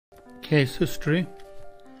Case History: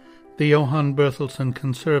 The Johann Berthelsen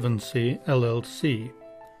Conservancy, LLC.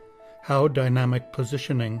 How Dynamic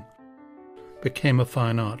Positioning Became a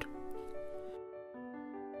Fine Art.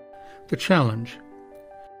 The Challenge.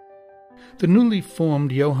 The newly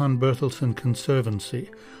formed Johann Berthelsen Conservancy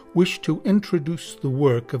wished to introduce the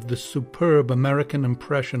work of this superb American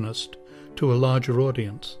impressionist to a larger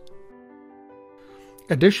audience.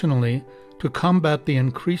 Additionally, to combat the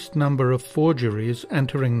increased number of forgeries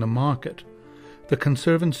entering the market, the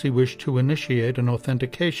Conservancy wished to initiate an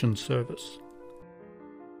authentication service.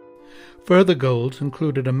 Further goals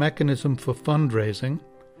included a mechanism for fundraising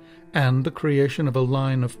and the creation of a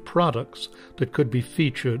line of products that could be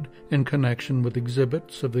featured in connection with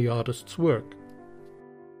exhibits of the artist's work.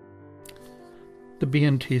 The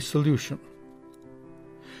B&T solution.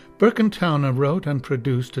 Burke and Towner wrote and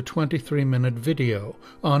produced a 23-minute video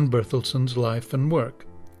on Berthelsen's life and work.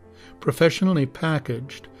 Professionally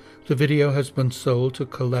packaged, the video has been sold to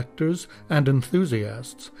collectors and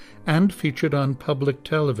enthusiasts and featured on public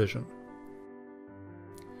television.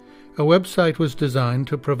 A website was designed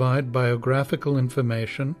to provide biographical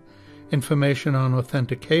information, information on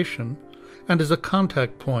authentication, and as a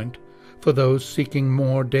contact point for those seeking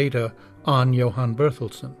more data on Johann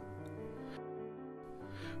Berthelsen.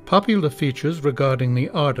 Popular features regarding the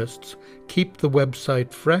artists keep the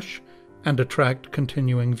website fresh and attract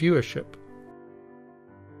continuing viewership.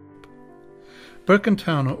 Burke and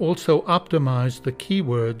Towner also optimized the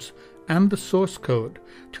keywords and the source code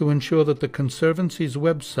to ensure that the Conservancy's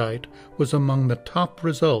website was among the top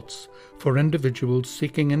results for individuals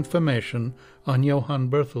seeking information on Johann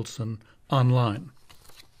Berthelsen online.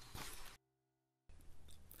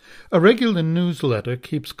 A regular newsletter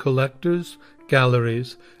keeps collectors,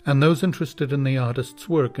 galleries, and those interested in the artist's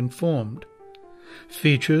work informed.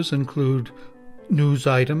 Features include news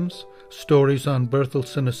items, stories on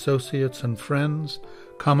Berthelsen associates and friends,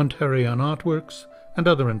 commentary on artworks, and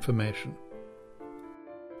other information.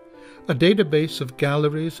 A database of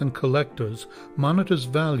galleries and collectors monitors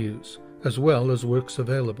values as well as works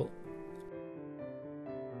available.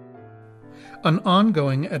 An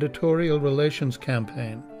ongoing editorial relations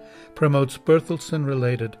campaign promotes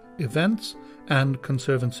Berthelsen-related events and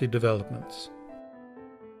Conservancy developments.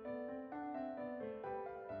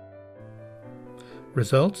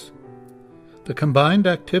 Results? The combined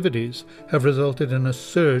activities have resulted in a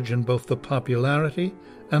surge in both the popularity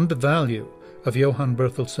and the value of Johann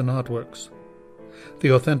Berthelsen artworks.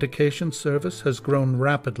 The authentication service has grown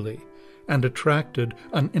rapidly and attracted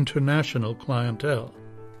an international clientele.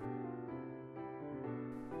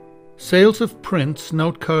 Sales of prints,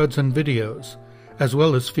 note cards, and videos, as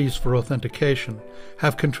well as fees for authentication,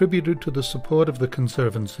 have contributed to the support of the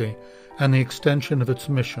Conservancy and the extension of its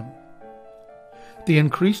mission. The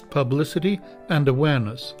increased publicity and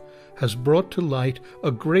awareness has brought to light a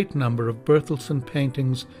great number of Berthelsen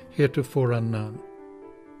paintings heretofore unknown.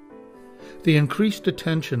 The increased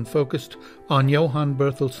attention focused on Johann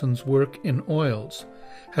Berthelsen's work in oils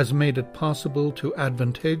has made it possible to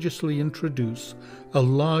advantageously introduce a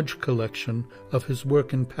large collection of his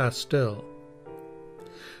work in pastel.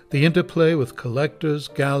 The interplay with collectors,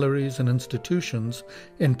 galleries, and institutions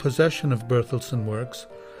in possession of Berthelsen works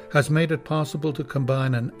has made it possible to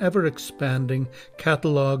combine an ever-expanding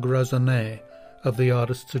catalogue raisonné of the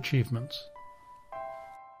artist's achievements.